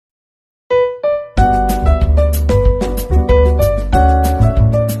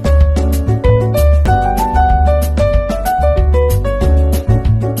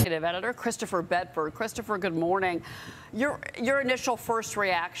Christopher Bedford. Christopher, good morning. Your initial first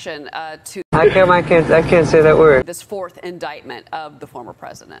reaction to I can't say that word. this fourth indictment of the former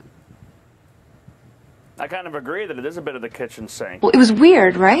president. I kind of agree that it is a bit of the kitchen sink. Well, it was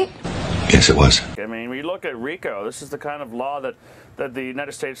weird, right? Yes, it was. I mean, when you look at RICO, this is the kind of law that the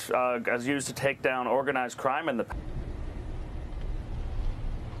United States has used to take down organized crime in the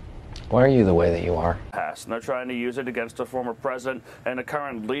Why are you the way that you are? past. And they're trying to use it against a former president and a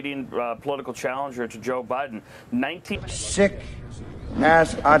current leading political challenger to Joe Biden. Sick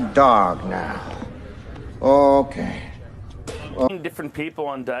as a dog now. Okay. Different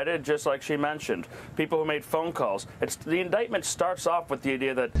people indicted, just like she mentioned. People who made phone calls. The indictment starts off with the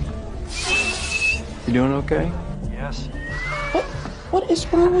idea that... You doing okay? Yes. What is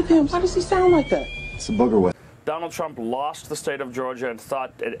wrong with him? Why does he sound like that? It's a booger wet. Donald Trump lost the state of Georgia and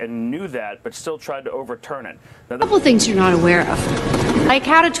thought and knew that, but still tried to overturn it. Now, A couple things you're not aware of, like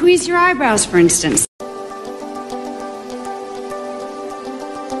how to tweeze your eyebrows, for instance.